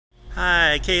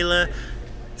Hi, Kayla.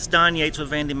 It's Don Yates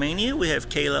with VandyMania. We have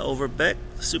Kayla Overbeck,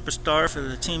 superstar for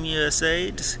the Team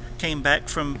USA. Just came back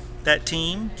from that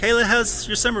team. Kayla, how's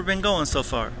your summer been going so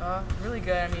far? Really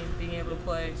good. I mean, being able to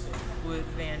play with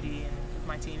Vandy and with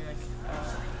my team,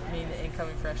 being the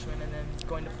incoming freshman, and then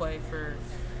going to play for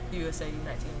the USA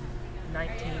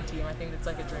U19 team. I think it's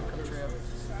like a dream come true.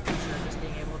 For sure, just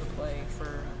being able to play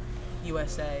for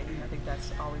USA. I think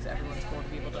that's always everyone's goal, to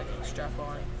be able to strap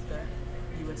on the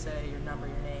USA, your number,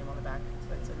 your name on the back.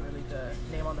 That's really the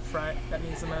name on the front that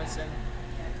means the most, and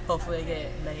hopefully I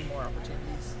get many more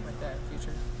opportunities like that in the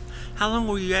future. How long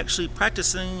were you actually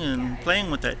practicing and playing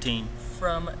with that team?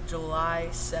 From July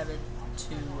 7th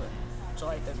to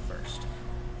July 31st.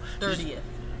 30th. Yeah,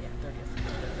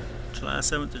 30th. July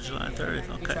 7th to July 30th,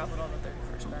 We okay. traveled on the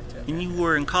 31st back to And you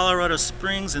were in Colorado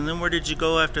Springs, and then where did you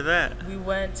go after that? We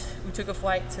took a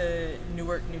flight to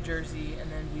Newark, New Jersey,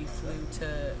 and then we flew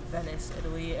to Venice,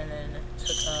 Italy, and then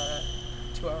took a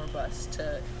 2-hour bus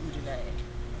to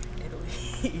U19,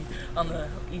 Italy, on the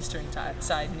eastern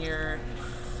side near,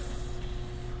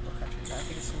 what country is that? I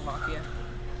think it's Slovakia.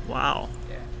 Wow.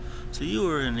 Yeah. So you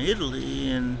were in Italy,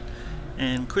 and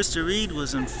Krista Reed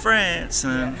was in France,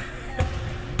 and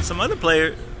some other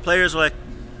players were like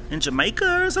in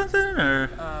Jamaica or something, or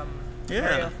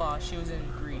Maria Foss, she was in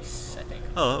Greece, I think.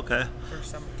 Oh, okay.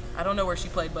 I don't know where she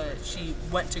played, but she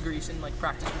went to Greece and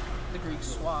practiced with the Greek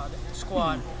squad.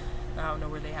 I don't know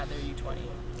where they had their U20.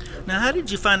 Now, how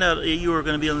did you find out you were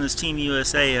going to be on this Team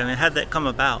USA? I mean, how did that come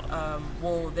about?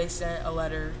 Well, they sent a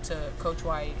letter to Coach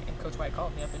White, and Coach White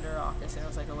called me up into her office, and it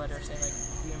was a letter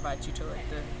saying we invite you to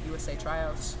the USA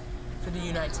tryouts for the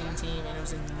U19 team, and it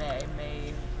was in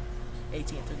May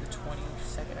 18th through the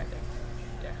 22nd, I think.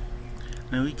 Yeah.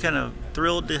 Now, were you kind of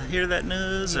thrilled to hear that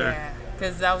news? Yeah,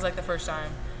 because that was the first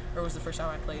time, or was the first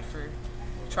time I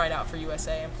tried out for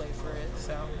USA and played for it.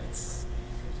 So it's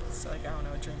I don't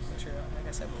know, a dream come true, like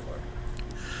I said before.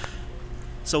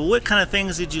 So what kind of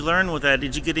things did you learn with that?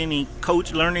 Did you get any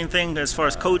learning thing as far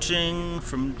as coaching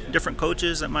from different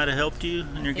coaches that might have helped you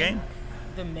in your game?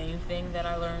 The main thing that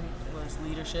I learned was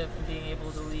leadership and being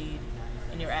able to lead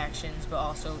in your actions, but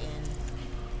also in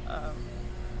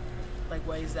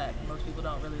ways that most people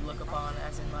don't really look upon,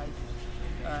 as in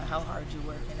how hard you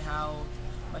work and how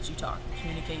much you talk,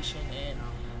 communication, and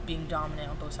being dominant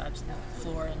on both sides of the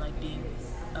floor, and being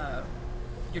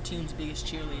your team's biggest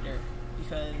cheerleader,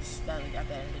 because at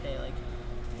the end of the day,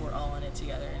 we're all in it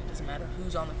together, and it doesn't matter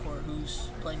who's on the court, who's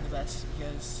playing the best,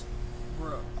 because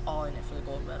we're all in it for the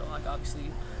gold medal.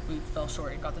 Obviously we fell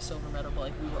short and got the silver medal,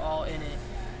 but we were all in it,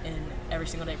 and every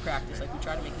single day practice, we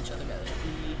tried to make each other better.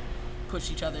 We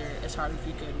pushed each other as hard as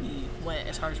we could. We went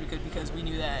as hard as we could because we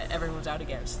knew that everyone was out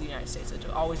against the United States. It's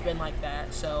always been like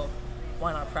that, so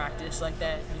why not practice like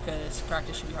that? Because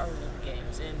practice should be harder than the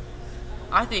games, and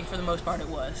I think for the most part it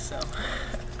was.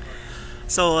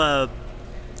 So,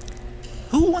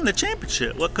 who won the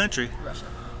championship? What country? Russia.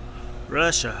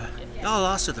 Russia. Yeah. Y'all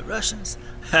lost to the Russians.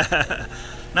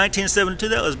 1972,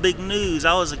 that was big news.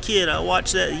 I was a kid. I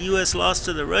watched that. The U.S. lost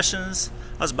to the Russians.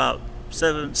 I was about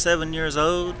seven years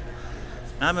old.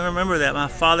 I remember that. My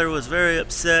father was very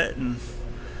upset, and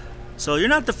so you're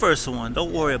not the first one.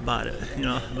 Don't worry about it,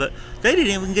 But they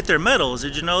didn't even get their medals.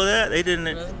 Did you know that? They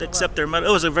didn't accept their medal.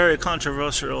 It was a very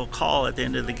controversial call at the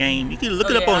end of the game. You can look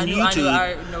it up on YouTube.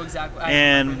 I know exactly.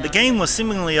 And the game was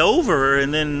seemingly over,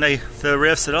 and then the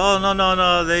ref said, "Oh,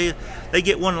 no, they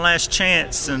get one last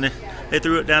chance," and they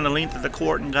threw it down the length of the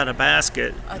court and got a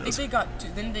basket. I think they got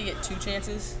didn't they get two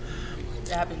chances?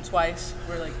 It happened twice,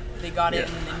 where they got it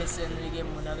and then they missed it, and then they gave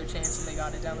them another chance and they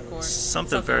got it down the court.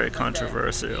 Something very like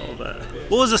controversial. Yeah. But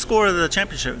what was the score of the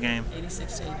championship game?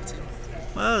 86 to 82.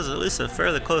 Well, it was at least a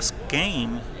fairly close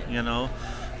game,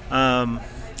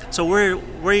 So where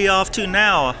are you off to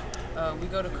now? We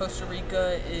go to Costa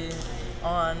Rica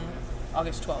on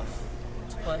August 12th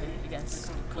to play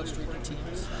against Costa Rica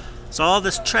teams. So all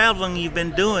this traveling you've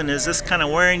been doing, is this kind of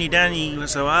wearing you down? You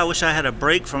say, I wish I had a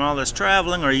break from all this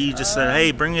traveling, or you just said,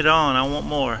 hey, bring it on, I want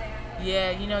more?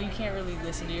 Yeah, you can't really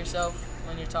listen to yourself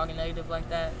when you're talking negative like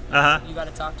that. You got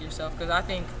to talk to yourself, because I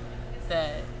think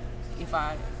that if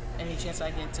any chance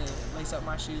I get to lace up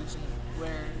my shoes and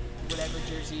wear whatever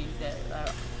jersey that,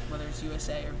 whether it's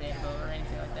USA or Vanderbilt or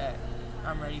anything like that,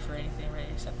 I'm ready for anything, ready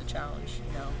to accept the challenge.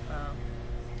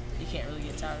 You can't really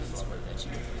get tired of the sport that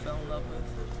you fell in love with.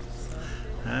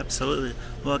 Absolutely.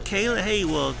 Well, Kayla, hey,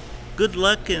 good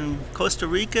luck in Costa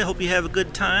Rica. Hope you have a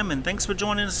good time, and thanks for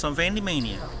joining us on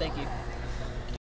VandyMania. Thank you.